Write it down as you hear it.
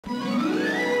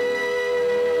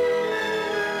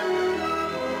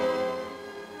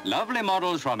Lovely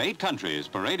models from 8 countries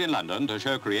parade in London to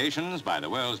show creations by the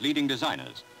world's leading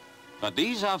designers. But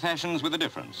these are fashions with a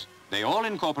difference. They all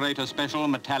incorporate a special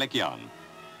metallic yarn.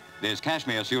 This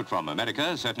cashmere suit from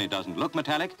America certainly doesn't look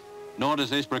metallic, nor does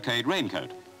this brocade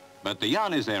raincoat. But the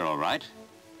yarn is there all right,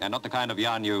 and not the kind of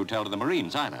yarn you tell to the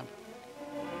Marines either.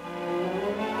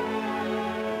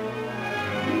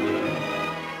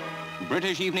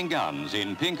 British evening gowns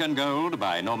in pink and gold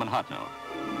by Norman Hartnell.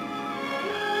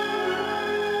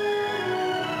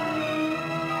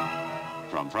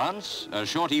 From France, a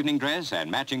short evening dress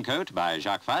and matching coat by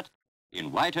Jacques Fat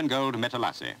in white and gold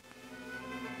metalasse.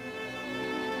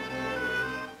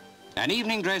 An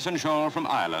evening dress and shawl from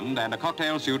Ireland and a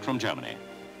cocktail suit from Germany.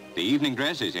 The evening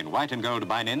dress is in white and gold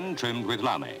binin trimmed with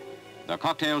lame. The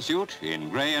cocktail suit in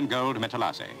grey and gold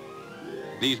metalasse.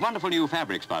 These wonderful new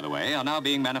fabrics, by the way, are now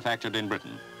being manufactured in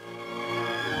Britain.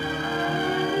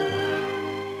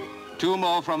 2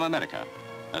 more from America.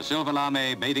 A silver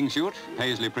lame bathing suit,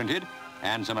 paisley printed,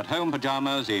 and some at-home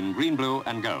pajamas in green, blue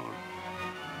and gold.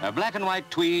 A black and white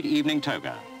tweed evening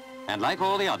toga, and like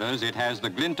all the others, it has the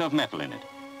glint of metal in it.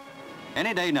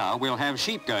 Any day now, we'll have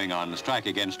sheep going on strike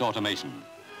against automation.